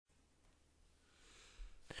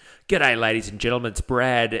G'day ladies and gentlemen, it's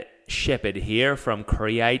Brad Shepherd here from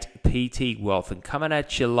Create PT Wealth and coming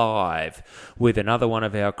at you live with another one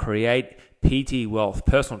of our Create PT Wealth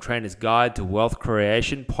Personal Trainer's Guide to Wealth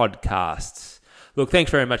Creation podcasts. Look,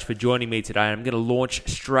 thanks very much for joining me today. I'm going to launch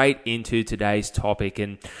straight into today's topic.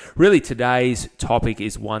 And really today's topic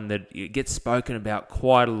is one that gets spoken about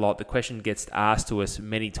quite a lot. The question gets asked to us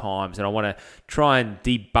many times. And I want to try and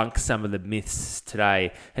debunk some of the myths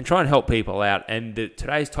today and try and help people out. And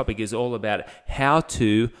today's topic is all about how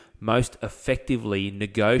to most effectively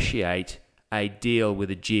negotiate a deal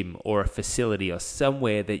with a gym or a facility or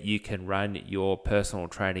somewhere that you can run your personal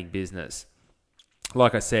training business.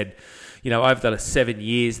 Like I said, over the 7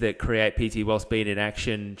 years that Create PT Wealth's been in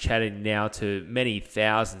action, chatting now to many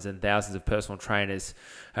thousands and thousands of personal trainers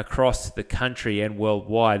across the country and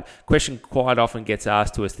worldwide, question quite often gets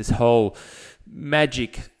asked to us, this whole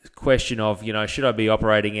magic question of, should I be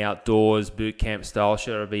operating outdoors, boot camp style?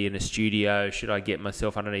 Should I be in a studio? Should I get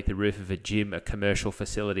myself underneath the roof of a gym, a commercial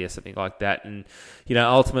facility or something like that? And,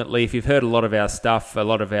 ultimately, if you've heard a lot of our stuff, a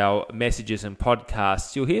lot of our messages and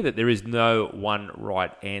podcasts, you'll hear that there is no one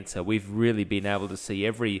right answer. We've really been able to see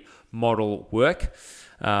every model work,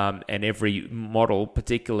 and every model,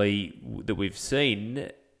 particularly that we've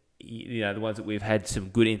seen, the ones that we've had some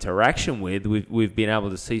good interaction with, we've been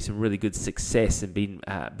able to see some really good success and been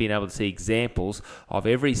able to see examples of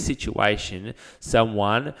every situation,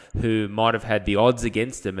 someone who might have had the odds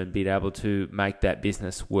against them and been able to make that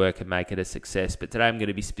business work and make it a success. But today I'm going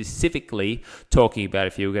to be specifically talking about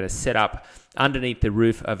if you were going to set up underneath the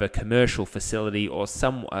roof of a commercial facility or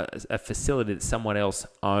a facility that someone else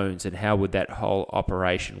owns, and how would that whole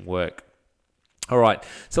operation work. All right,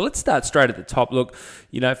 so let's start straight at the top. Look,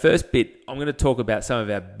 first bit, I'm going to talk about some of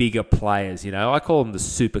our bigger players. I call them the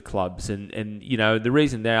super clubs. And the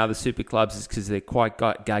reason they are the super clubs is because they're quite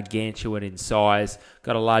gargantuan in size,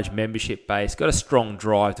 got a large membership base, got a strong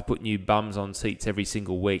drive to put new bums on seats every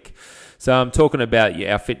single week. So I'm talking about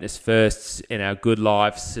our Fitness Firsts and our Good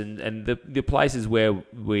Lifes and the places where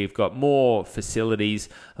we've got more facilities,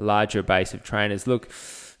 a larger base of trainers. Look,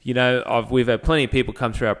 we've had plenty of people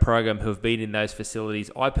come through our program who have been in those facilities.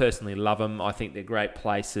 I personally love them. I think they're great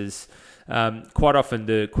places. Quite often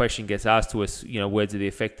the question gets asked to us, words of the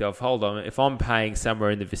effect of, hold on, if I'm paying somewhere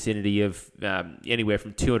in the vicinity of anywhere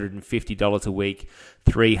from $250 a week,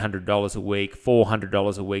 $300 a week,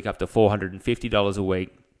 $400 a week, up to $450 a week,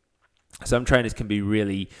 some trainers can be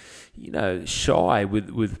really, shy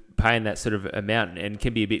with paying that sort of amount and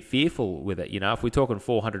can be a bit fearful with it. If we're talking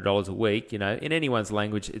 $400 a week, in anyone's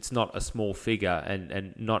language, it's not a small figure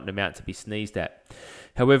and not an amount to be sneezed at.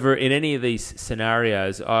 However, in any of these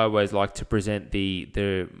scenarios, I always like to present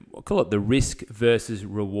I'll call it the risk versus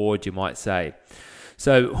reward, you might say.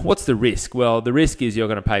 So what's the risk? Well, the risk is you're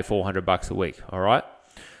going to pay $400 a week, all right?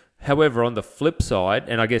 However, on the flip side,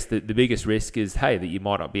 and I guess the biggest risk is, that you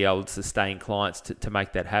might not be able to sustain clients to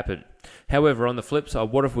make that happen. However, on the flip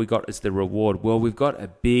side, what have we got as the reward? Well, we've got a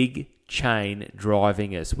big chain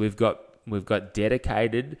driving us. We've got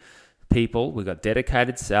dedicated people, we've got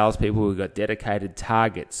dedicated salespeople, we've got dedicated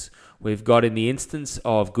targets. We've got, in the instance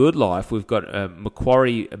of Good Life, we've got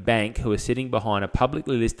Macquarie Bank who are sitting behind a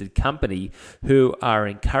publicly listed company who are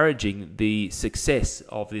encouraging the success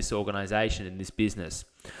of this organisation and this business.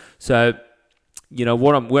 So,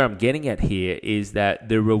 where I'm getting at here is that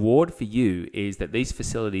the reward for you is that these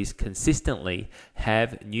facilities consistently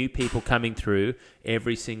have new people coming through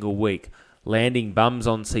every single week, landing bums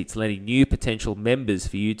on seats, landing new potential members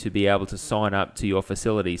for you to be able to sign up to your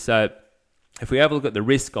facility. So if we have a look at the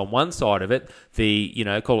risk on one side of it,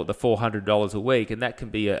 call it the $400 a week, and that can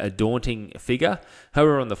be a daunting figure.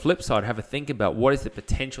 However, on the flip side, have a think about what is the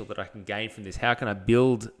potential that I can gain from this? How can I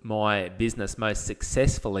build my business most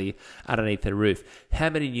successfully underneath the roof? How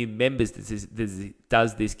many new members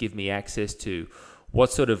does this give me access to?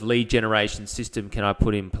 What sort of lead generation system can I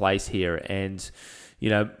put in place here? And,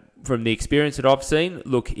 from the experience that I've seen,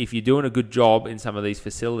 look, if you're doing a good job in some of these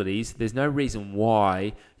facilities, there's no reason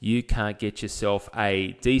why you can't get yourself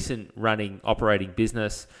a decent running, operating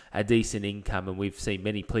business, a decent income. And we've seen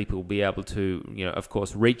many people be able to, of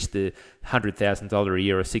course, reach the $100,000 a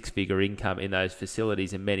year or six-figure income in those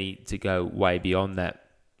facilities, and many to go way beyond that.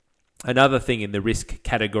 Another thing in the risk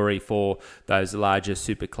category for those larger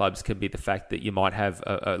super clubs can be the fact that you might have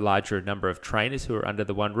a larger number of trainers who are under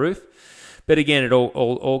the one roof. But again, it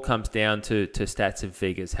all comes down to stats and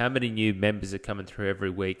figures. How many new members are coming through every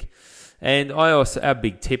week? And our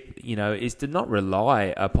big tip, is to not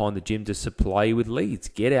rely upon the gym to supply you with leads.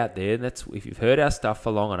 Get out there, and if you've heard our stuff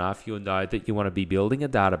for long enough, you'll know that you want to be building a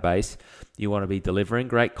database. You want to be delivering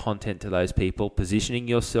great content to those people, positioning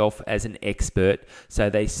yourself as an expert so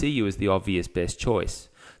they see you as the obvious best choice.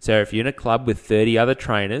 So if you're in a club with 30 other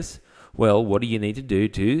trainers, well, what do you need to do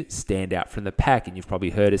to stand out from the pack? And you've probably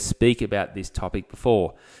heard us speak about this topic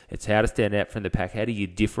before. It's how to stand out from the pack. How do you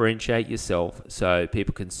differentiate yourself so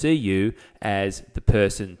people can see you as the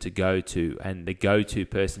person to go to and the go-to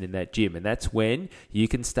person in that gym? And that's when you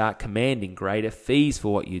can start commanding greater fees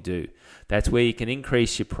for what you do. That's where you can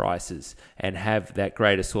increase your prices and have that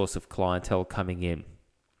greater source of clientele coming in.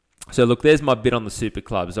 So look, there's my bit on the super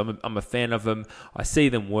clubs. I'm a fan of them. I see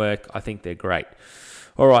them work. I think they're great.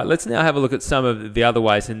 All right, let's now have a look at some of the other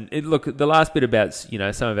ways. And look, the last bit about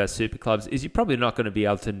some of our super clubs is you're probably not going to be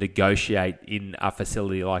able to negotiate in a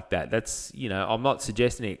facility like that. That's I'm not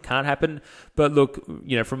suggesting it can't happen, but look,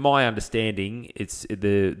 from my understanding, it's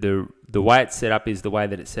the way it's set up is the way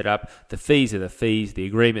that it's set up. The fees are the fees. The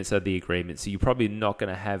agreements are the agreements. So you're probably not going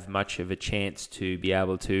to have much of a chance to be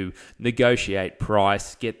able to negotiate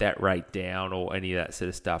price, get that rate down, or any of that sort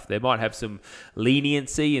of stuff. They might have some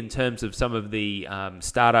leniency in terms of some of the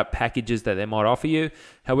startup packages that they might offer you.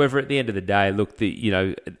 However, at the end of the day, look,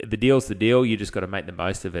 the deal's the deal. You just got to make the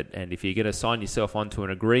most of it. And if you're going to sign yourself onto an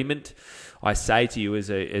agreement, I say to you as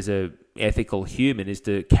a ethical human is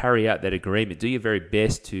to carry out that agreement. Do your very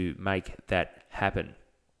best to make that happen.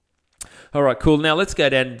 All right, cool. Now let's go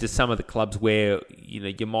down into some of the clubs where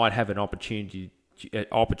you might have an opportunity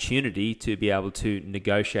to be able to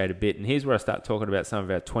negotiate a bit. And here's where I start talking about some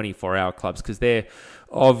of our 24-hour clubs because they're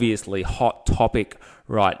obviously hot topic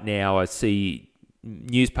right now. I see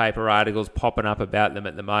newspaper articles popping up about them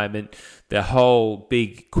at the moment. The whole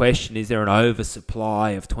big question, is there an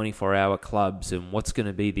oversupply of 24-hour clubs, and what's going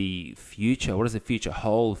to be the future? What does the future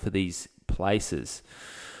hold for these places?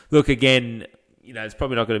 Look, again, there's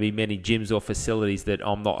probably not going to be many gyms or facilities that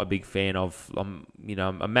I'm not a big fan of. I'm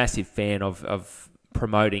a massive fan of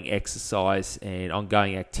promoting exercise and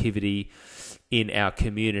ongoing activity in our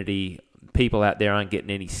community. People out there aren't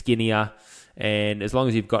getting any skinnier. And as long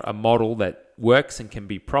as you've got a model that works and can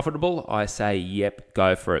be profitable, I say, yep,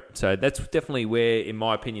 go for it. So that's definitely where, in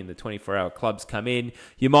my opinion, the 24-hour clubs come in.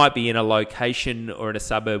 You might be in a location or in a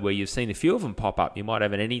suburb where you've seen a few of them pop up. You might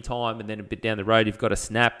have an Anytime, and then a bit down the road, you've got a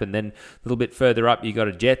Snap, and then a little bit further up, you've got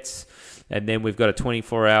a Jets. And then we've got a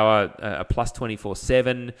 24-hour, a plus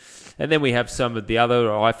 24/7. And then we have some of the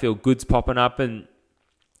other I Feel Goods popping up, and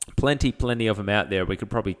plenty of them out there. We could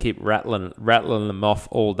probably keep rattling them off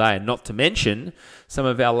all day, and not to mention some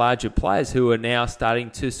of our larger players who are now starting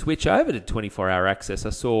to switch over to 24-hour access. I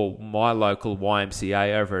saw my local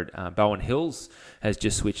YMCA over at Bowen Hills has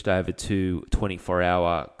just switched over to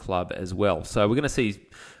 24-hour club as well. So we're going to see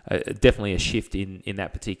definitely a shift in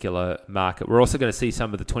that particular market. We're also going to see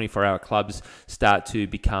some of the 24-hour clubs start to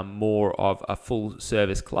become more of a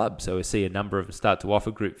full-service club. So we see a number of them start to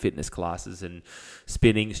offer group fitness classes and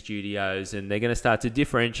spinning studios, and they're going to start to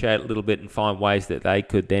differentiate a little bit and find ways that they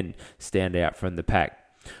could then stand out from the pack.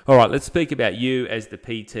 All right, let's speak about you as the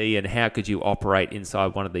PT and how could you operate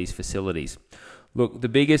inside one of these facilities. Look, the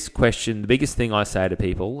biggest thing I say to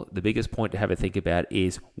people, the biggest point to have a think about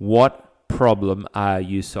is what problem are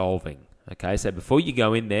you solving? Okay, so before you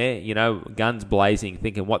go in there, guns blazing,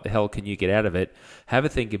 thinking what the hell can you get out of it, have a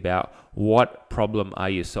think about what problem are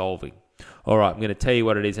you solving. All right, I'm going to tell you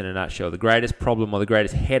what it is in a nutshell. The greatest problem or the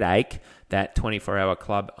greatest headache that 24-hour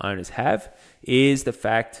club owners have is the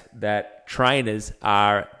fact that trainers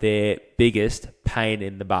are their biggest pain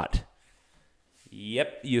in the butt.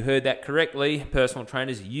 Yep, you heard that correctly. Personal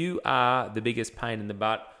trainers, you are the biggest pain in the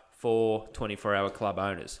butt for 24-hour club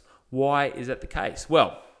owners. Why is that the case?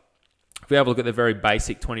 Well, if we have a look at the very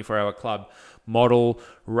basic 24-hour club model,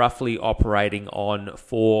 roughly operating on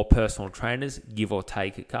 4 personal trainers, give or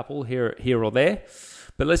take a couple here or there.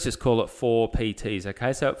 But let's just call it 4 PTs,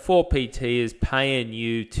 okay? So 4 PTs paying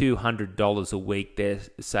you $200 a week there,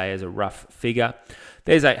 say as a rough figure.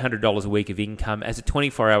 There's $800 a week of income as a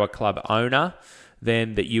 24-hour club owner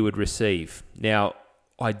then that you would receive. Now,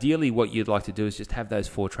 ideally what you'd like to do is just have those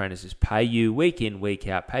 4 trainers just pay you week in, week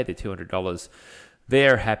out, pay the $200.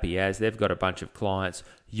 They're happy as they've got a bunch of clients.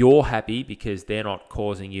 You're happy because they're not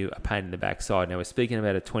causing you a pain in the backside. Now, we're speaking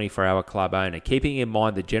about a 24-hour club owner. Keeping in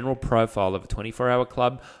mind the general profile of a 24-hour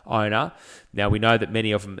club owner, now we know that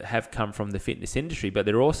many of them have come from the fitness industry, but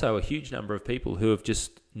there are also a huge number of people who have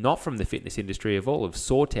just not from the fitness industry at all have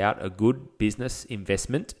sought out a good business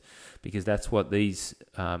investment, because that's what these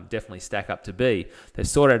definitely stack up to be. They've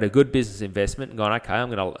sought out a good business investment and gone, okay, I'm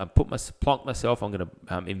going to plonk myself, I'm going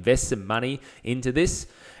to invest some money into this,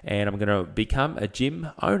 and I'm going to become a gym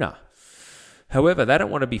owner. However, they don't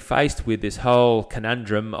want to be faced with this whole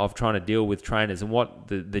conundrum of trying to deal with trainers. And what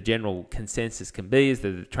the general consensus can be is that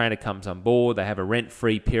the trainer comes on board, they have a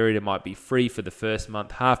rent-free period. It might be free for the first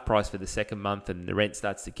month, half price for the second month, and the rent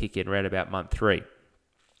starts to kick in around about month 3.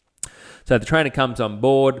 So the trainer comes on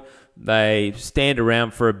board, they stand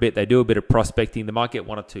around for a bit, they do a bit of prospecting, they might get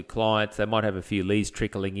 1 or 2 clients, they might have a few leads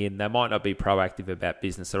trickling in, they might not be proactive about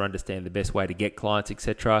business or understand the best way to get clients,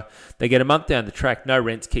 etc. They get a month down the track, no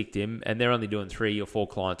rent's kicked in, and they're only doing 3 or 4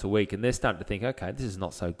 clients a week, and they're starting to think, okay, this is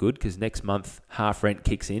not so good, because next month half rent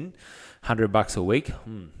kicks in, $100 a week.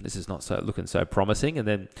 This is not so looking so promising. And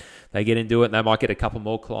then they get into it, and they might get a couple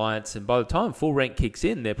more clients. And by the time full rent kicks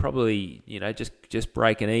in, they're probably just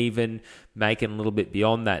breaking even, making a little bit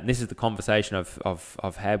beyond that. And this is the conversation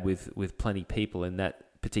I've had with plenty of people in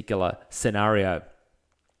that particular scenario.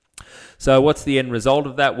 So what's the end result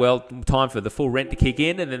of that? Well, time for the full rent to kick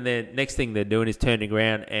in, and then the next thing they're doing is turning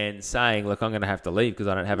around and saying, look, I'm going to have to leave because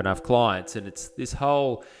I don't have enough clients. And it's this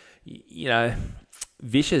whole,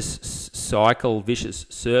 vicious cycle, vicious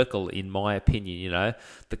circle, in my opinion.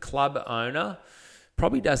 The club owner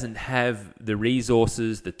probably doesn't have the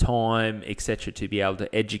resources, the time, etc., to be able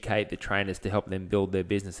to educate the trainers to help them build their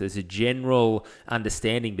business. There's a general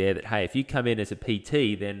understanding there that, hey, if you come in as a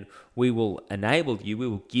PT, then we will enable you, we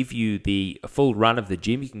will give you the full run of the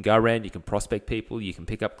gym. You can go around, you can prospect people, you can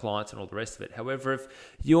pick up clients and all the rest of it. However, if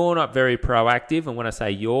you're not very proactive, and when I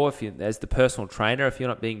say as the personal trainer, if you're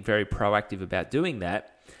not being very proactive about doing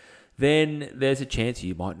that, then there's a chance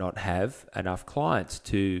you might not have enough clients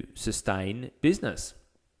to sustain business.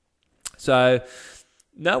 So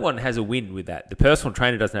no one has a win with that. The personal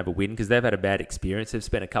trainer doesn't have a win because they've had a bad experience. They've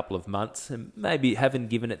spent a couple of months and maybe haven't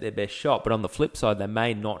given it their best shot. But on the flip side, they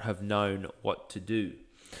may not have known what to do.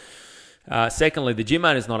 Secondly, the gym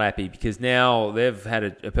owner's not happy because now they've had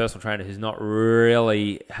a personal trainer who's not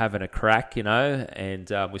really having a crack,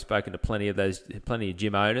 and we've spoken to plenty of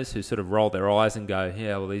gym owners who sort of roll their eyes and go,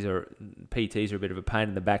 yeah, well, these PTs are a bit of a pain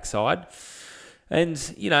in the backside. And,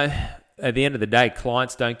 at the end of the day,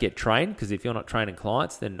 clients don't get trained, because if you're not training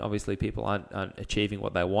clients, then obviously people aren't achieving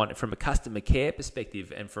what they want. From a customer care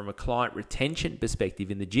perspective and from a client retention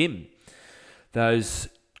perspective in the gym, those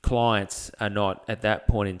clients are not at that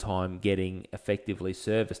point in time getting effectively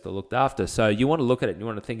serviced or looked after. So you want to look at it and you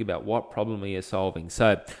want to think about what problem are you solving.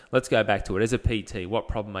 So let's go back to it. As a PT, what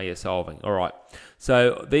problem are you solving? All right.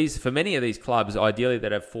 So for many of these clubs, ideally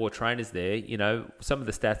that have 4 trainers there, some of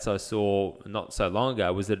the stats I saw not so long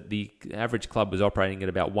ago was that the average club was operating at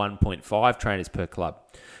about 1.5 trainers per club,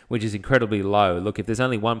 which is incredibly low. Look, if there's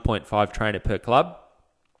only 1.5 trainer per club,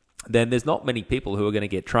 then there's not many people who are going to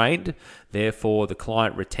get trained. Therefore, the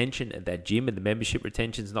client retention at that gym and the membership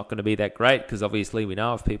retention is not going to be that great, because obviously we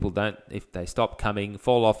know if they stop coming,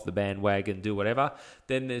 fall off the bandwagon, do whatever,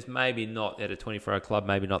 then there's maybe not, at a 24-hour club,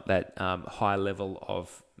 maybe not that high level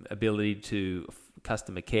of ability to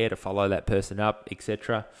customer care to follow that person up,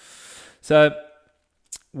 etc. So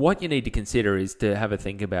what you need to consider is to have a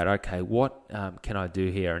think about, okay, what can I do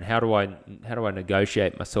here, and how do I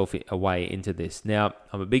negotiate myself a way into this? Now,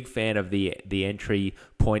 I'm a big fan of the entry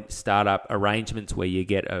point startup arrangements where you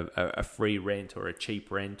get a free rent or a cheap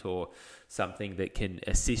rent or something that can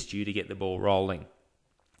assist you to get the ball rolling.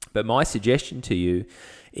 But my suggestion to you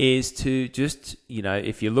is to just,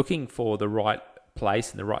 if you're looking for the right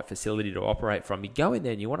place and the right facility to operate from, you go in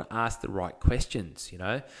there and you want to ask the right questions. You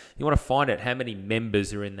want to find out how many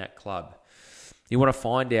members are in that club. You want to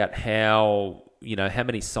find out how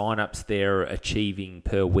many sign-ups they're achieving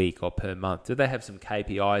per week or per month. Do they have some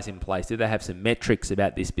KPIs in place? Do they have some metrics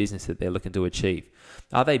about this business that they're looking to achieve?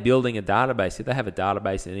 Are they building a database? Do they have a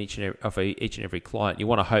database in each and every client? You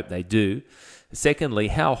want to hope they do. Secondly,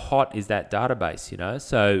 how hot is that database?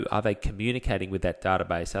 So are they communicating with that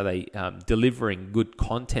database? Are they delivering good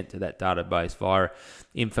content to that database via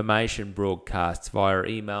information broadcasts, via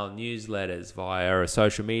email newsletters, via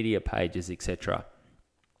social media pages, etc.?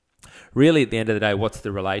 Really, at the end of the day, what's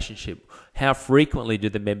the relationship? How frequently do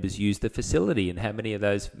the members use the facility, and how many of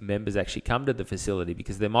those members actually come to the facility?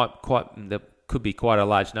 Because there could be quite a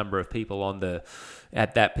large number of people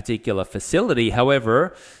at that particular facility.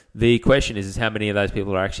 However, the question is how many of those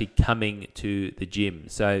people are actually coming to the gym.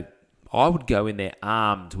 So I would go in there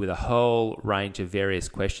armed with a whole range of various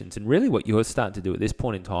questions. And really what you're starting to do at this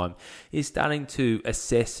point in time is starting to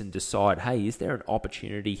assess and decide, hey, is there an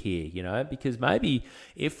opportunity here? Because maybe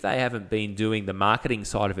if they haven't been doing the marketing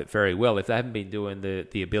side of it very well, if they haven't been doing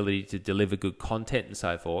the ability to deliver good content and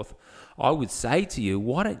so forth, I would say to you,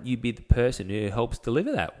 why don't you be the person who helps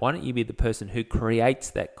deliver that? Why don't you be the person who creates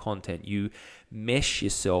that content? You mesh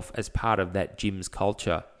yourself as part of that gym's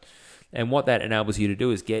culture. And what that enables you to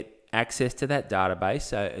do is get access to that database.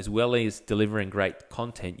 So as well as delivering great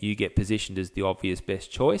content, you get positioned as the obvious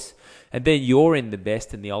best choice. And then you're in the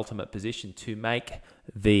best and the ultimate position to make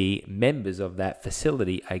the members of that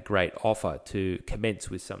facility a great offer to commence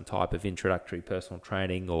with some type of introductory personal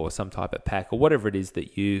training or some type of pack or whatever it is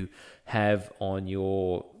that you have on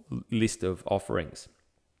your list of offerings.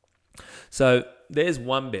 So there's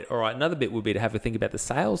one bit. All right, another bit would be to have a think about the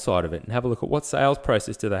sales side of it and have a look at what sales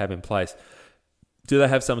process do they have in place. Do they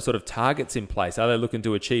have some sort of targets in place? Are they looking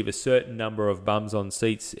to achieve a certain number of bums on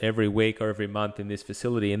seats every week or every month in this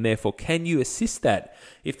facility? And therefore, can you assist that?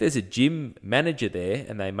 If there's a gym manager there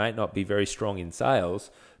and they might not be very strong in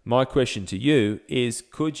sales, my question to you is,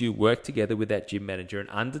 could you work together with that gym manager and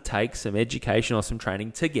undertake some education or some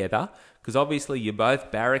training together? Because obviously you're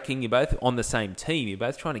both barracking, you're both on the same team, you're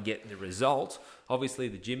both trying to get the result. Obviously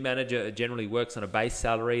the gym manager generally works on a base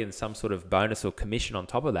salary and some sort of bonus or commission on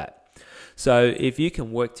top of that. So if you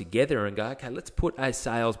can work together and go, okay, let's put a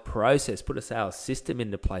sales process, put a sales system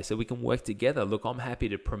into place so we can work together. Look, I'm happy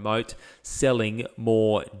to promote selling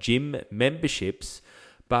more gym memberships,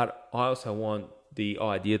 but I also want the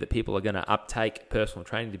idea that people are going to uptake personal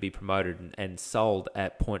training to be promoted and sold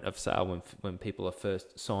at point of sale when people are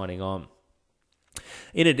first signing on.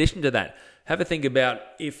 In addition to that, have a think about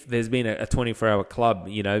if there's been a 24-hour club,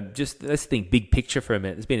 just let's think big picture for a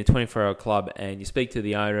minute. There's been a 24-hour club and you speak to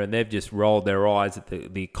the owner and they've just rolled their eyes at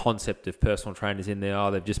the concept of personal trainers in there.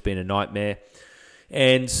 Oh, they've just been a nightmare.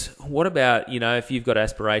 And what about, if you've got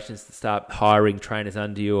aspirations to start hiring trainers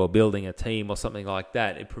under you or building a team or something like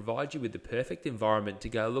that, it provides you with the perfect environment to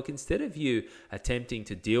go, look, instead of you attempting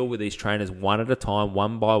to deal with these trainers one at a time,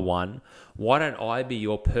 one by one, why don't I be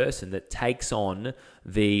your person that takes on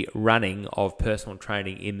the running of personal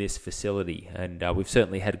training in this facility? And we've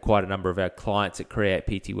certainly had quite a number of our clients at Create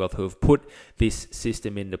PT Wealth who have put this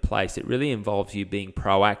system into place. It really involves you being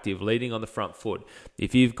proactive, leading on the front foot.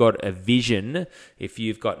 If you've got a vision, if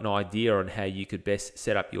you've got an idea on how you could best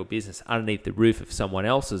set up your business underneath the roof of someone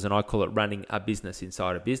else's, and I call it running a business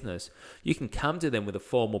inside a business, you can come to them with a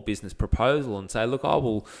formal business proposal and say, look, I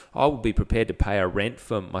will be prepared to pay a rent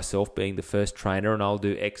for myself being the first trainer, and I'll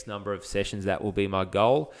do X number of sessions. That will be my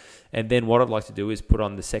goal. And then what I'd like to do is put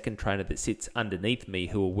on the second trainer that sits underneath me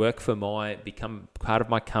who will work for become part of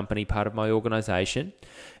my company, part of my organization.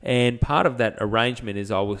 And part of that arrangement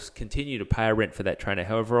is I will continue to pay a rent for that trainer.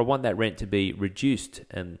 However, I want that rent to be reduced.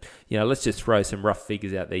 And, let's just throw some rough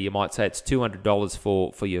figures out there. You might say it's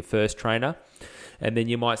 $200 for your first trainer. And then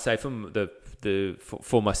you might say for myself,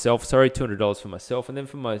 $200 for myself. And then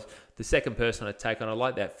for the second person I take on, I'd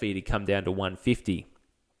like that fee to come down to $150.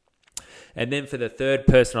 And then for the third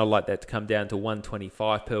person, I'd like that to come down to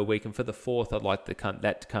 $125 per week. And for the fourth, I'd like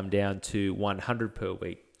that to come down to $100 per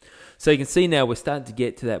week. So you can see now we're starting to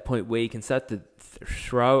get to that point where you can start to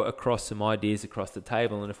throw across some ideas across the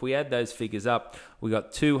table. And if we add those figures up, we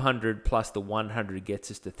got 200 plus the 100 gets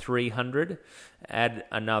us to 300. Add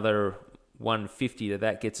another 150 to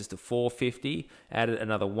that gets us to 450. Add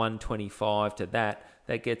another 125 to that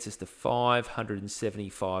gets us to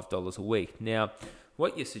 $575 a week. Now,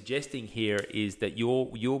 what you're suggesting here is that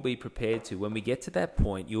you'll be prepared to, when we get to that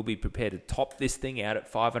point, you'll be prepared to top this thing out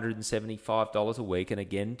at $575 a week. And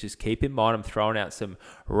again, just keep in mind, I'm throwing out some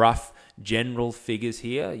rough general figures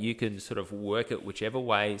here. You can sort of work it whichever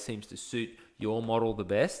way seems to suit your model the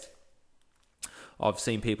best. I've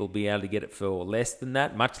seen people be able to get it for less than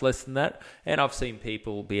that, much less than that. And I've seen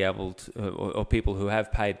people be able to, or people who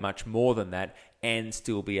have paid much more than that and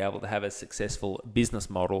still be able to have a successful business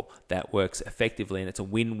model that works effectively. And it's a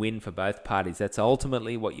win-win for both parties. That's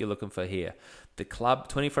ultimately what you're looking for here. The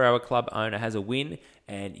club, 24-hour club owner has a win,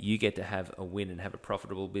 and you get to have a win and have a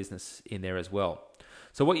profitable business in there as well.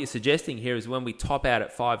 So what you're suggesting here is when we top out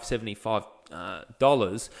at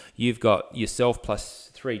 $575, you've got yourself plus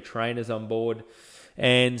 3 trainers on board.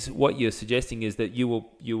 And what you're suggesting is that you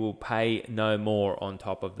will pay no more on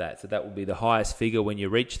top of that. So that will be the highest figure when you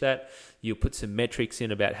reach that. You'll put some metrics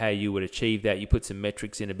in about how you would achieve that. You put some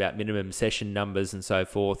metrics in about minimum session numbers and so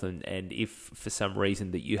forth. And if for some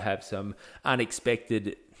reason that you have some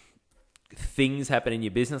unexpected things happen in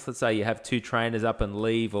your business, let's say you have 2 trainers up and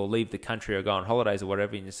leave the country or go on holidays or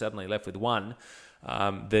whatever, and you're suddenly left with 1,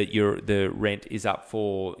 that the rent is up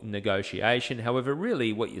for negotiation. However,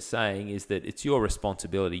 really what you're saying is that it's your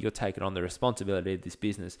responsibility. You're taking on the responsibility of this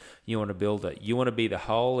business. You want to build it. You want to be the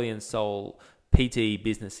wholly and sole PT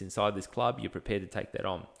business inside this club. You're prepared to take that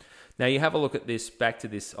on. Now, you have a look at this, back to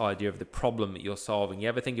this idea of the problem that you're solving. You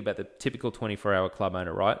ever think about the typical 24-hour club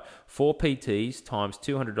owner, right? 4 PTs times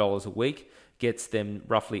 $200 a week gets them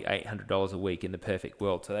roughly $800 a week in the perfect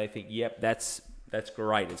world. So they think, yep, that's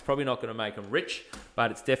great. It's probably not going to make them rich, but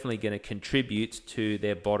it's definitely going to contribute to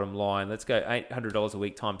their bottom line. Let's go $800 a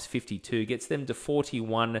week times 52 gets them to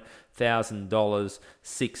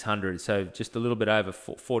 $41,600. So just a little bit over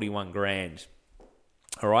 41 grand.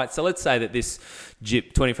 All right, so let's say that this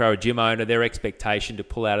 24-hour gym owner, their expectation to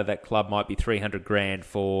pull out of that club might be 300 grand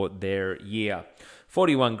for their year.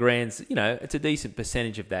 41 grand's, it's a decent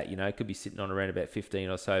percentage of that. It could be sitting on around about 15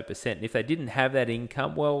 or so percent. And if they didn't have that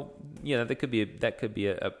income, well, that could be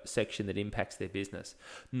a section that impacts their business.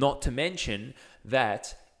 Not to mention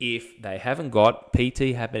that if they haven't got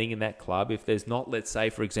PT happening in that club, if there's not, let's say,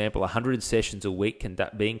 for example, 100 sessions a week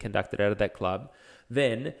being conducted out of that club,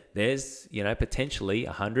 then there's, potentially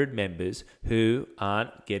 100 members who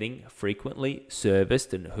aren't getting frequently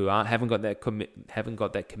serviced and who haven't got that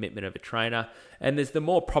commitment of a trainer. And there's the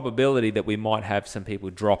more probability that we might have some people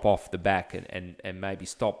drop off the back and maybe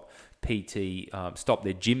stop stop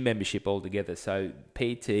their gym membership altogether. So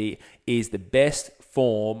PT is the best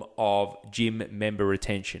form of gym member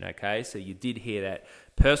retention, okay? So you did hear that.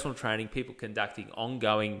 Personal training, people conducting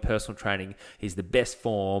ongoing personal training is the best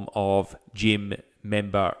form of gym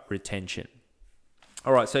member retention.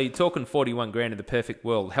 All right, so you're talking 41 grand in the perfect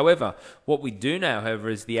world. However, what we do know,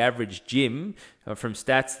 is the average gym, from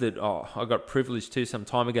stats that I got privileged to some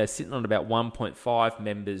time ago, sitting on about 1.5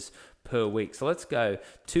 members per week. So let's go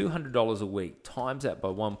 $200 a week, times that by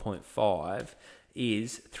 1.5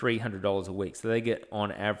 is $300 a week. So they get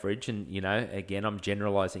on average, and again, I'm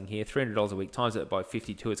generalizing here, $300 a week, times that by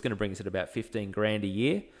 52, it's going to bring us at about 15 grand a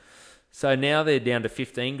year. So now they're down to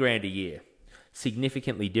 15 grand a year.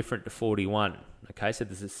 Significantly different to 41. Okay, so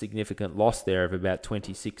there's a significant loss there of about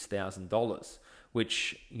 $26,000,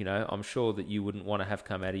 which I'm sure that you wouldn't want to have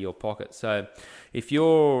come out of your pocket. So if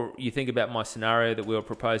you think about my scenario that we were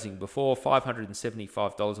proposing before,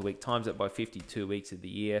 $575 a week, times it by 52 weeks of the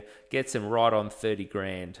year, gets them right on 30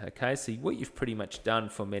 grand. Okay, so what you've pretty much done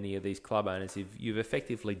for many of these club owners, you've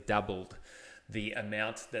effectively doubled the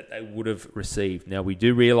amount that they would have received. Now, we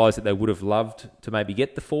do realise that they would have loved to maybe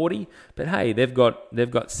get the 40, but hey, they've got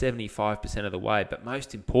 75% of the way. But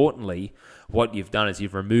most importantly, what you've done is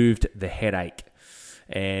you've removed the headache.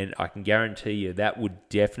 And I can guarantee you that would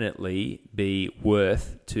definitely be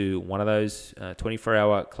worth, to one of those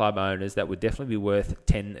 24-hour club owners, that would definitely be worth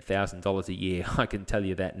 $10,000 a year. I can tell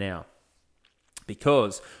you that now.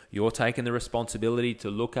 Because you're taking the responsibility to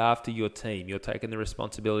look after your team. You're taking the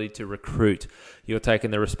responsibility to recruit. You're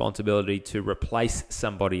taking the responsibility to replace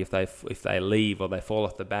somebody if they leave or they fall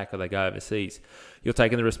off the back or they go overseas. You're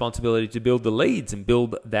taking the responsibility to build the leads and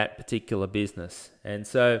build that particular business. And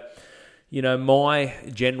so, my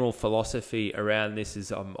general philosophy around this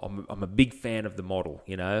is I'm a big fan of the model.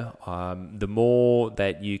 The more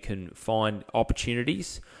that you can find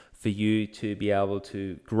opportunities for you to be able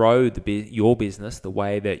to grow your business the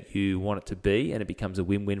way that you want it to be, and it becomes a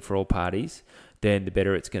win-win for all parties, then the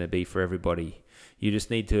better it's going to be for everybody. You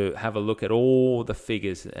just need to have a look at all the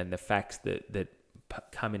figures and the facts that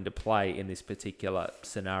come into play in this particular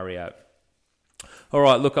scenario. All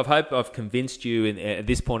right, look, I hope I've convinced you at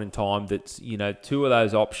this point in time that, two of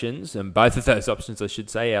those options, and both of those options, I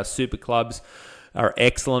should say, our super clubs, are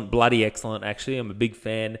excellent, bloody excellent, actually. I'm a big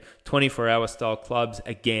fan. 24-hour style clubs,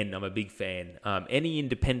 again, I'm a big fan. Any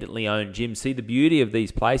independently owned gym, see, the beauty of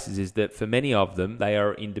these places is that for many of them, they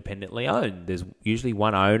are independently owned. There's usually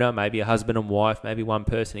one owner, maybe a husband and wife, maybe one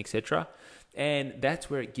person, etc. And that's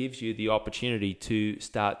where it gives you the opportunity to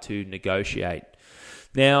start to negotiate.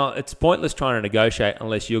 Now, it's pointless trying to negotiate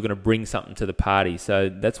unless you're going to bring something to the party. So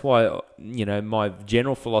that's why, my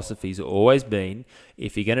general philosophy has always been,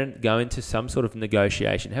 if you're going to go into some sort of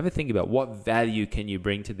negotiation, have a think about what value can you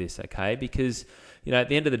bring to this, okay? Because, at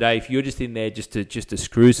the end of the day, if you're just in there just to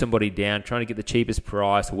screw somebody down, trying to get the cheapest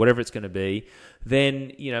price or whatever it's going to be,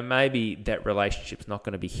 then, maybe that relationship's not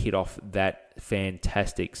going to be hit off that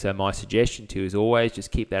fantastic. So my suggestion to you is always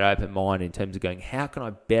just keep that open mind in terms of going, how can I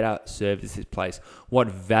better service this place? What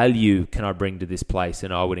value can I bring to this place?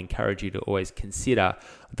 And I would encourage you to always consider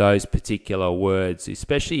those particular words,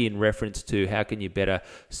 especially in reference to how can you better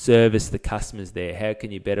service the customers there? How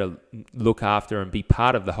can you better look after and be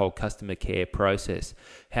part of the whole customer care process?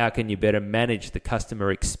 How can you better manage the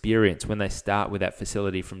customer experience when they start with that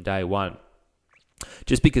facility from day one?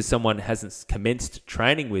 Just because someone hasn't commenced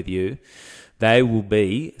training with you, they will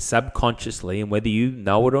be subconsciously, and whether you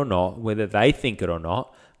know it or not, whether they think it or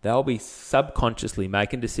not, they'll be subconsciously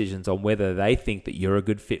making decisions on whether they think that you're a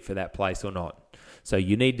good fit for that place or not. So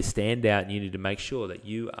you need to stand out, and you need to make sure that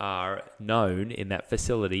you are known in that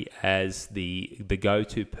facility as the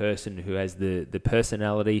go-to person who has the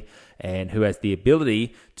personality and who has the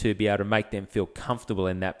ability to be able to make them feel comfortable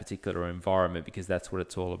in that particular environment, because that's what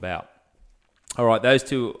it's all about. All right, those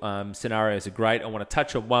two scenarios are great. I want to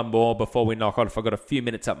touch on one more before we knock on. If I've got a few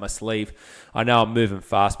minutes up my sleeve, I know I'm moving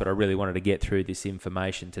fast, but I really wanted to get through this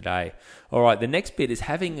information today. All right, the next bit is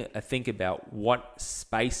having a think about what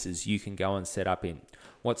spaces you can go and set up in.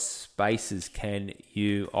 What spaces can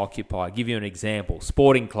you occupy? I'll give you an example.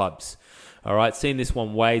 Sporting clubs. All right, seen this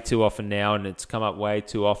one way too often now, and it's come up way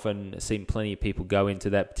too often. I've seen plenty of people go into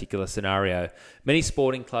that particular scenario. Many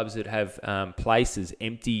sporting clubs that have places,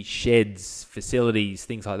 empty sheds, facilities,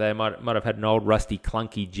 things like that. Might have had an old rusty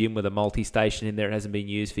clunky gym with a multi-station in there. It hasn't been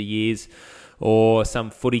used for years. Or some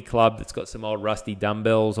footy club that's got some old rusty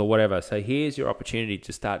dumbbells or whatever. So here's your opportunity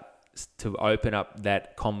to start to open up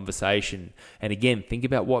that conversation. And again, think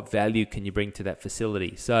about what value can you bring to that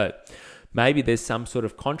facility. So maybe there's some sort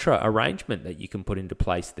of contra arrangement that you can put into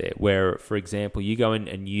place there where, for example, you go in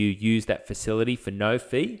and you use that facility for no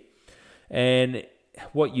fee. And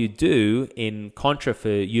what you do in contra for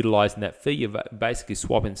utilizing that fee, you're basically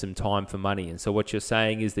swapping some time for money. And so what you're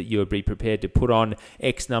saying is that you would be prepared to put on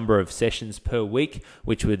X number of sessions per week,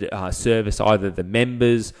 which would service either the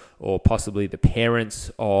members or possibly the parents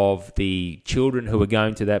of the children who are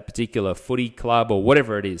going to that particular footy club or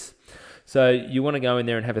whatever it is. So you want to go in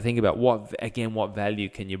there and have a think about what value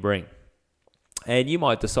can you bring? And you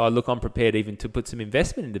might decide, look, I'm prepared even to put some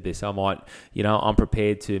investment into this. I'm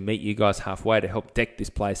prepared to meet you guys halfway to help deck this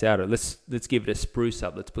place out. Or let's give it a spruce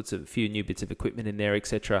up. Let's put a few new bits of equipment in there,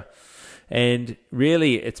 etc. And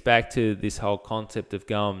really, it's back to this whole concept of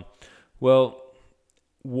going, well,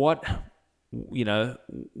 what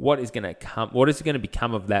is going to come? What is going to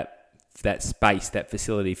become of that space, that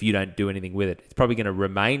facility, if you don't do anything with it? It's probably going to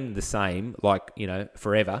remain the same,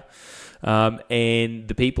 forever. And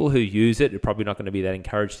the people who use it are probably not going to be that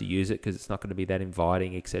encouraged to use it because it's not going to be that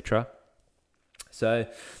inviting, etc. So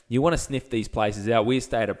you want to sniff these places out. We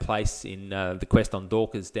stay at a place in the Quest on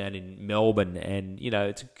Dorcas down in Melbourne, and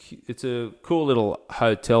it's a cool little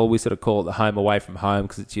hotel. We sort of call it the home away from home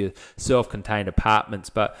because it's your self-contained apartments,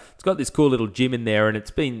 but it's got this cool little gym in there, and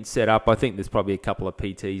it's been set up. I think there's probably a couple of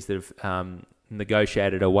PTs that have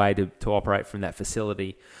negotiated a way to operate from that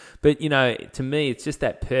facility. But, to me, it's just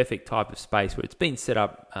that perfect type of space where it's been set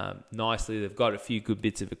up nicely. They've got a few good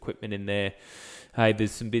bits of equipment in there. Hey,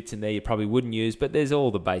 there's some bits in there you probably wouldn't use, but there's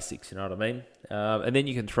all the basics, you know what I mean? And then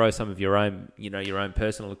you can throw some of your own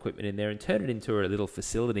personal equipment in there and turn it into a little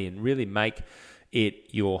facility and really make it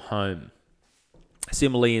your home.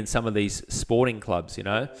 Similarly, in some of these sporting clubs,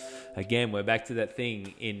 again, we're back to that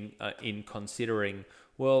thing in considering,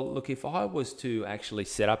 well, look, if I was to actually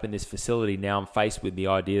set up in this facility, now I'm faced with the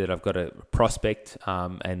idea that I've got to prospect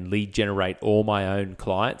and lead generate all my own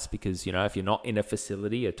clients because, if you're not in a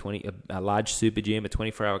facility, a large super gym, a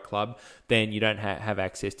 24-hour club, then you don't have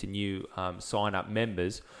access to new sign-up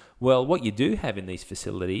members. Well, what you do have in these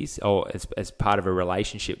facilities, or as part of a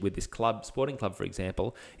relationship with this sporting club, for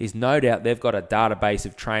example, is no doubt they've got a database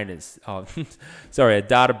of trainers, a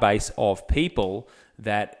database of people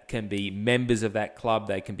that can be members of that club.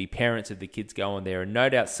 They can be parents of the kids going there. And no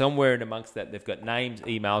doubt somewhere in amongst that, they've got names,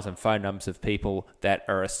 emails, and phone numbers of people that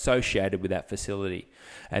are associated with that facility.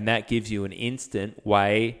 And that gives you an instant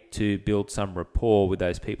way to build some rapport with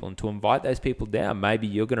those people and to invite those people down. Maybe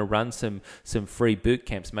you're going to run some free boot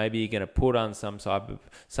camps. Maybe you're going to put on some type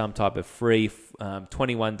of free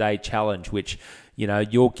 21-day challenge, which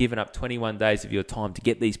you're giving up 21 days of your time to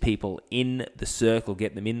get these people in the circle,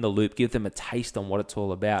 get them in the loop, give them a taste on what it's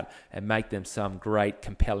all about, and make them some great,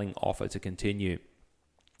 compelling offer to continue.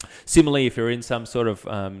 Similarly, if you're in some sort of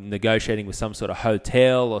negotiating with some sort of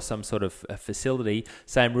hotel or some sort of facility,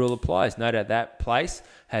 same rule applies. No doubt that place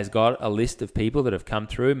has got a list of people that have come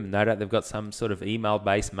through. No doubt they've got some sort of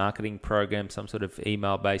email-based marketing program, some sort of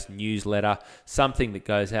email-based newsletter, something that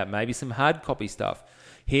goes out, maybe some hard copy stuff.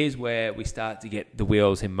 Here's where we start to get the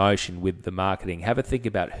wheels in motion with the marketing. Have a think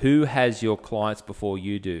about who has your clients before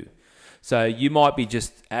you do. So you might be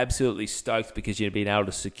just absolutely stoked because you've been able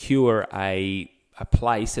to secure a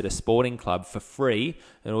place at a sporting club for free,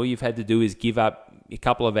 and all you've had to do is give up a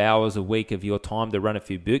couple of hours a week of your time to run a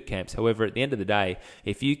few boot camps. However, at the end of the day,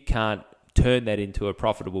 if you can't turn that into a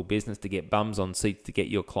profitable business to get bums on seats to get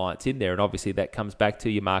your clients in there, and obviously that comes back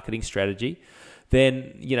to your marketing strategy,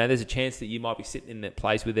 then, there's a chance that you might be sitting in that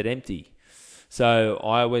place with it empty. So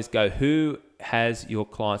I always go, who has your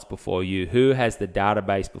clients before you? Who has the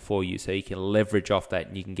database before you, so you can leverage off that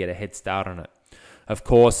and you can get a head start on it? Of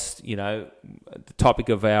course, the topic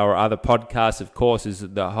of our other podcast, of course, is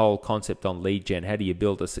the whole concept on lead gen. How do you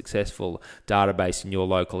build a successful database in your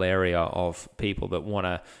local area of people that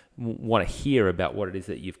want to hear about what it is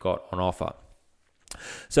that you've got on offer?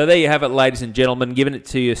 So there you have it, ladies and gentlemen, giving it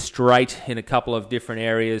to you straight in a couple of different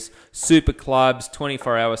areas: super clubs,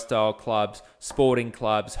 24-hour style clubs, sporting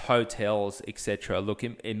clubs, hotels, etc. Look,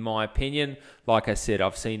 in my opinion, like I said,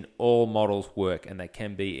 I've seen all models work and they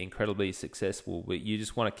can be incredibly successful, but you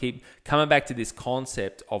just want to keep coming back to this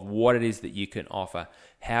concept of what it is that you can offer.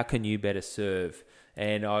 How can you better serve?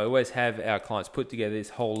 And I always have our clients put together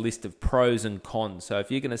this whole list of pros and cons. So if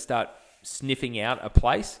you're going to start sniffing out a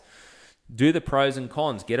place, do the pros and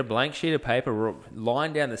cons. Get a blank sheet of paper,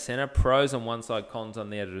 line down the center, pros on one side, cons on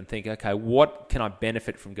the other, and think, okay, what can I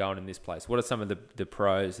benefit from going in this place? What are some of the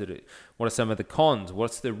pros? What are some of the cons?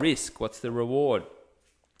 What's the risk? What's the reward?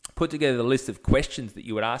 Put together the list of questions that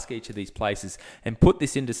you would ask each of these places and put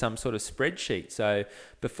this into some sort of spreadsheet. So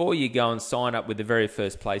before you go and sign up with the very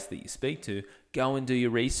first place that you speak to, go and do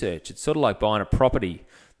your research. It's sort of like buying a property.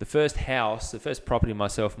 The first property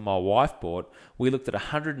myself and my wife bought, we looked at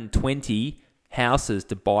 120 houses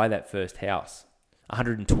to buy that first house.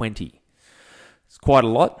 120. It's quite a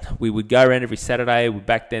lot. We would go around every Saturday.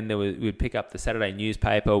 Back then, we'd pick up the Saturday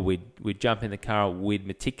newspaper. We'd jump in the car. We'd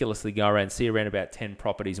meticulously go around, see around about 10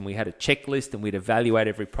 properties, and we had a checklist, and we'd evaluate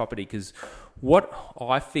every property. Because what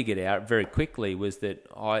I figured out very quickly was that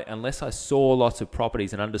unless I saw lots of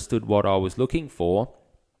properties and understood what I was looking for,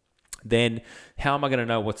 then how am I going to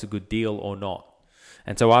know what's a good deal or not?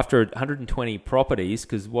 And so after 120 properties,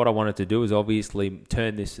 because what I wanted to do is obviously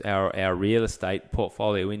turn our real estate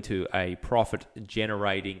portfolio into a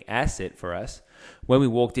profit-generating asset for us, when we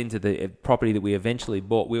walked into the property that we eventually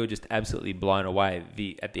bought, we were just absolutely blown away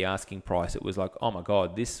at the asking price. It was like, oh my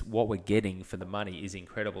God, what we're getting for the money is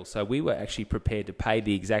incredible. So we were actually prepared to pay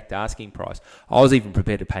the exact asking price. I was even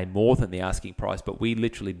prepared to pay more than the asking price, but we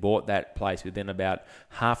literally bought that place within about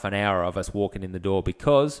half an hour of us walking in the door,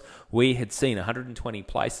 because we had seen 120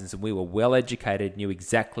 places and we were well educated, knew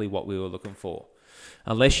exactly what we were looking for.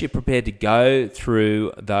 Unless you're prepared to go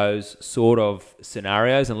through those sort of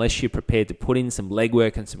scenarios, unless you're prepared to put in some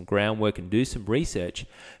legwork and some groundwork and do some research,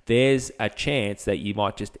 there's a chance that you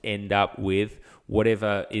might just end up with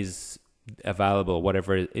whatever is available,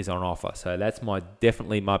 whatever is on offer. So that's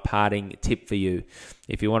definitely my parting tip for you.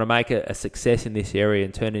 If you want to make a success in this area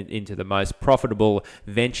and turn it into the most profitable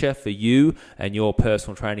venture for you and your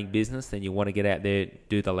personal training business, then you want to get out there,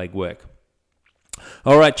 do the legwork.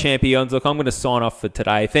 All right, champions. Look, I'm going to sign off for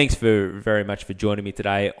today. Thanks very much for joining me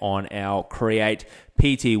today on our Create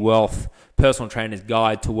PT Wealth Personal Trainer's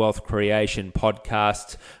Guide to Wealth Creation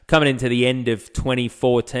podcast. Coming into the end of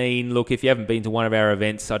 2014. Look, if you haven't been to one of our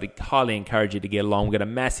events, I'd highly encourage you to get along. We've got a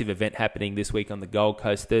massive event happening this week on the Gold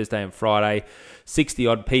Coast, Thursday and Friday.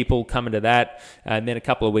 60-odd people coming to that. And then a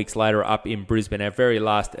couple of weeks later up in Brisbane, our very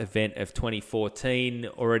last event of 2014.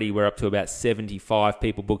 Already we're up to about 75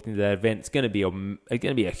 people booked into that event. It's going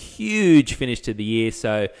to be a huge finish to the year,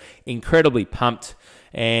 so incredibly pumped.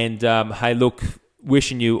 And hey, look,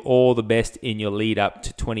 wishing you all the best in your lead up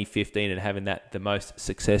to 2015 and having that the most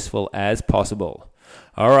successful as possible.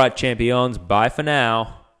 All right, champions, bye for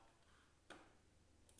now.